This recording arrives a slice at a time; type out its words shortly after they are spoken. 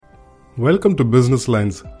Welcome to Business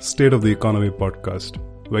Line's State of the Economy podcast,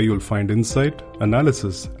 where you'll find insight,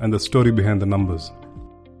 analysis, and the story behind the numbers.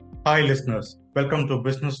 Hi, listeners. Welcome to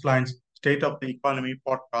Business Line's State of the Economy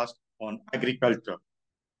podcast on agriculture.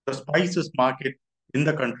 The spices market in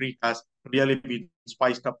the country has really been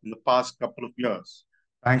spiced up in the past couple of years,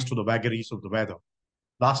 thanks to the vagaries of the weather.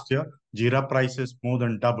 Last year, Jeera prices more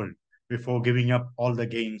than doubled before giving up all the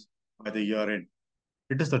gains by the year end.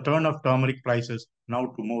 It is the turn of turmeric prices now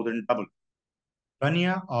to more than double.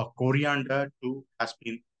 Dhanya or coriander too has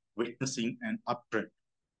been witnessing an uptrend.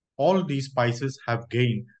 All these spices have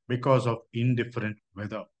gained because of indifferent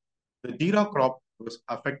weather. The Jeera crop was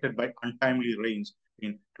affected by untimely rains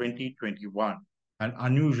in 2021 and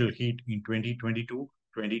unusual heat in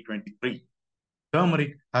 2022-2023.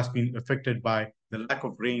 Turmeric has been affected by the lack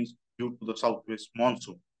of rains due to the southwest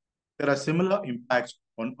monsoon. There are similar impacts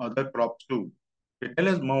on other crops too. To tell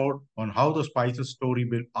us more on how the spices story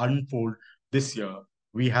will unfold this year,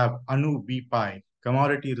 we have Anu V Pai,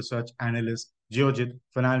 Commodity Research Analyst, Geojit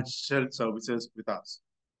Financial Services with us.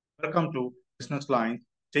 Welcome to Business Line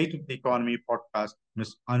State of the Economy podcast,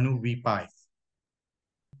 Ms. Anu V Pai.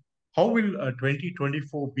 How will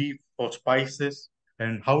 2024 be for spices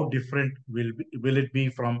and how different will it be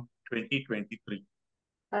from 2023?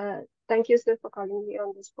 Thank you, sir, for calling me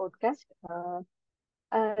on this podcast.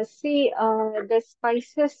 The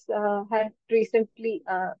spices had recently,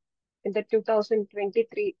 in the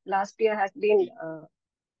 2023, last year has been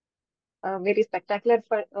a very spectacular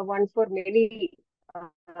one for many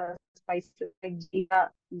spices like jeera,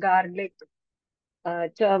 garlic,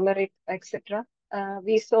 turmeric, etc.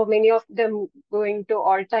 We saw many of them going to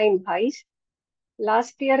all-time highs.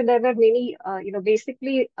 Last year, there were many,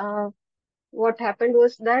 basically, what happened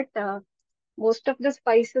was that most of the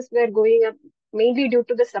spices were going up mainly due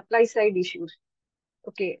to the supply side issues.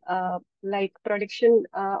 Okay, like production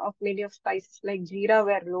of many of spices like jeera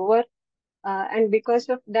were lower, and because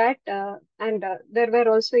of that, there were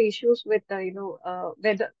also issues with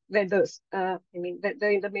weathers. Weather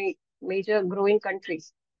in the major growing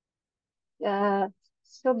countries.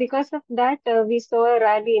 So because of that, we saw a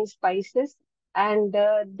rally in spices, and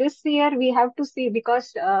this year we have to see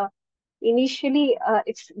because. Initially,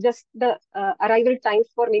 it's just the arrival time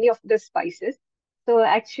for many of the spices. So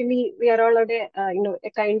actually, we are all at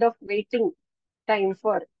a kind of waiting time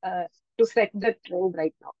for to set the trend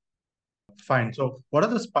right now. Fine. So, what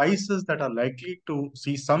are the spices that are likely to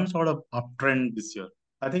see some sort of uptrend this year?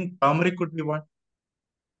 I think turmeric could be one.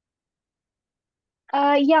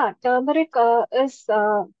 Turmeric is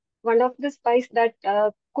one of the spice that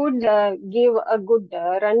could give a good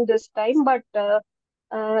run this time, but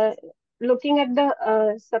looking at the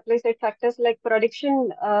supply side factors like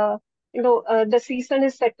production, the season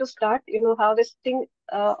is set to start. Harvesting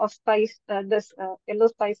of spice, this yellow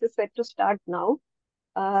spice is set to start now.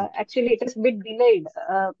 Actually, it is a bit delayed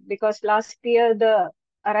because last year the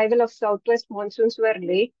arrival of southwest monsoons were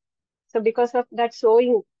late. So because of that,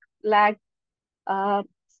 sowing lag and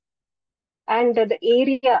the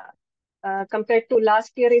area compared to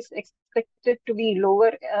last year is expected to be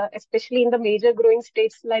lower, especially in the major growing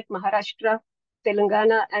states like Maharashtra,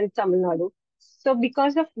 Telangana, and Tamil Nadu. So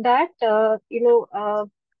because of that,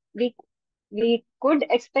 we could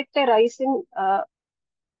expect a rise in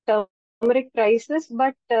turmeric prices,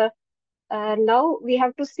 but now we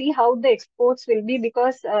have to see how the exports will be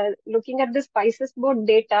because looking at the spices board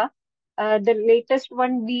data, the latest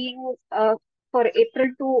one being for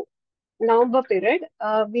April to November period,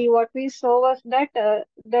 what we saw was that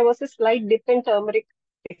there was a slight dip in turmeric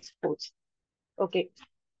exports. Okay,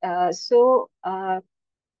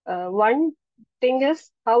 one thing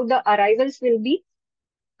is how the arrivals will be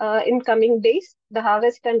in coming days, the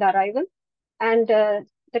harvest and arrival, and the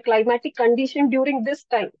climatic condition during this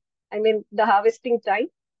time. I mean, the harvesting time,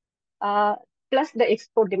 plus the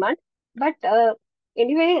export demand. But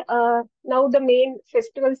anyway, now the main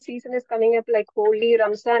festival season is coming up like Holi,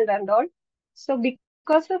 Ramzan and all. So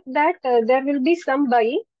because of that, there will be some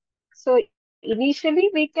buying. So initially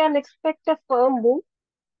we can expect a firm move,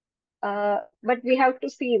 but we have to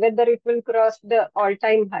see whether it will cross the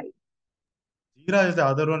all-time high. Jeera is the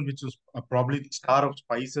other one which was probably the star of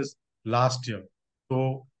spices last year.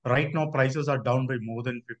 So right now prices are down by more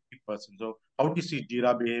than 50%. So how do you see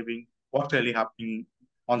Jeera behaving? What's really happening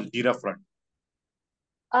on the Jeera front?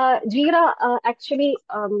 Jeera, actually,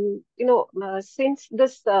 since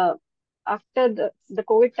this after the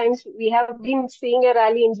COVID times, we have been seeing a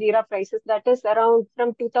rally in Jeera prices. That is around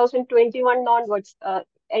from 2021 onwards,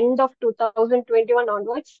 end of 2021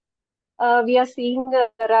 onwards. We are seeing a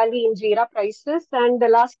rally in Jeera prices, and the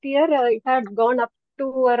last year it had gone up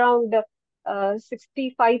to around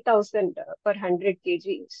 65,000 per 100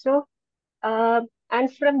 kg. So,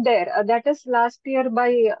 and from there, that is last year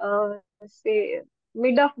by say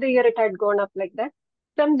mid of the year, it had gone up like that.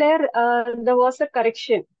 From there, there was a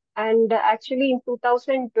correction, and actually in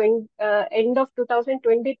 2020, end of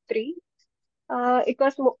 2023, it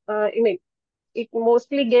was I mean, it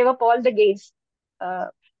mostly gave up all the gains uh,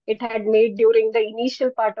 it had made during the initial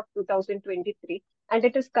part of 2023, and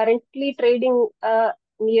it is currently trading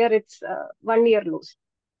near its 1 year lows.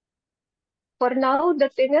 For now, the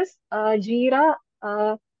thing is, Jeera,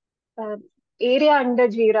 uh, area under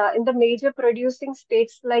Jeera in the major producing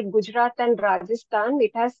states like Gujarat and Rajasthan,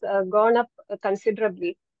 it has gone up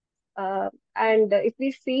considerably. And if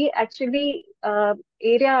we see actually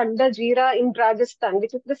area under Jeera in Rajasthan,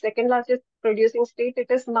 which is the second largest producing state,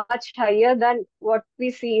 it is much higher than what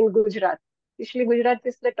we see in Gujarat. Usually Gujarat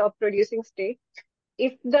is the top producing state.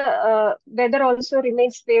 If the weather also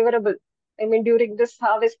remains favorable, I mean during this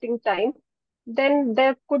harvesting time, then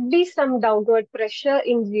there could be some downward pressure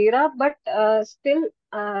in Jeera, but still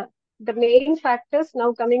the main factors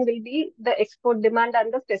now coming will be the export demand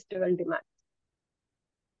and the festival demand.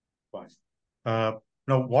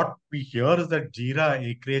 Now, what we hear is that Jeera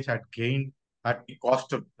acreage had gained at the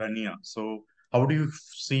cost of dhanya. So, how do you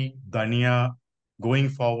see dhanya going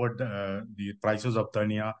forward, the prices of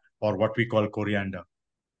dhanya or what we call coriander?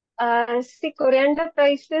 See, coriander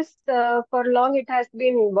prices for long it has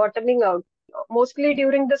been bottoming out. Mostly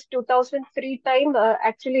during this 2003 time,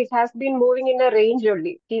 actually it has been moving in a range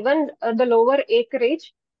only. Even the lower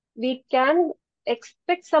acreage, we can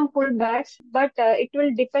expect some pullbacks, but it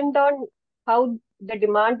will depend on how the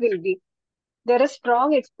demand will be. There is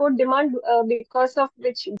strong export demand because of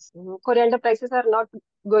which coriander prices are not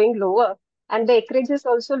going lower, and the acreage is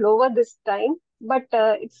also lower this time. But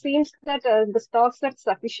it seems that the stocks are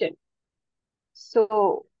sufficient.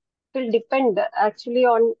 So it will depend actually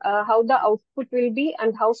on how the output will be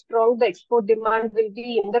and how strong the export demand will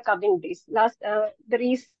be in the coming days. The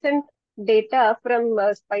recent data from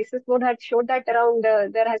Spices Board had showed that around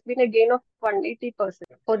there has been a gain of 180%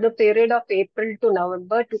 for the period of April to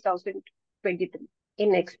November 2023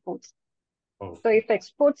 in exports. Oh. So if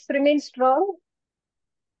exports remain strong,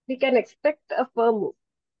 we can expect a firm move.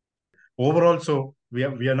 Overall, so we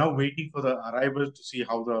are now waiting for the arrivals to see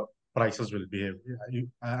how the prices will behave.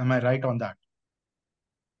 Am I right on that?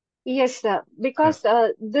 Yes, sir. Because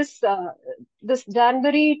this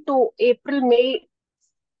January to April, May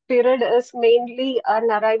period is mainly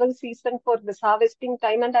an arrival season for this harvesting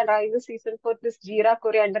time and arrival season for this Jeera,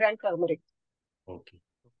 coriander, and turmeric. Okay.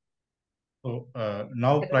 So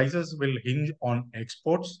now prices will hinge on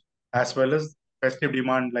exports as well as festive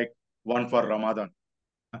demand, like one for Ramadan.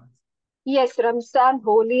 Yes, Ramzan,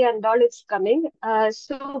 Holi, and all it's coming.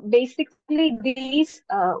 So basically, these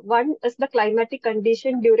one is the climatic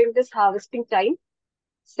condition during this harvesting time.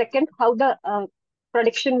 Second, how the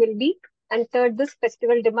production will be, and third, this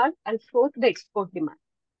festival demand, and fourth, the export demand.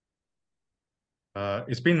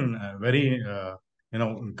 It's been very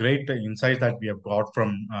great insights that we have got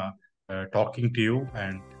from talking to you,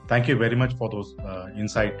 and thank you very much for those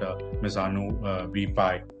insight, Ms. Anu V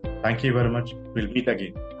Pai. Thank you very much. We'll meet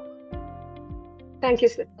again. Thank you,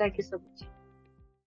 sir. Thank you so much.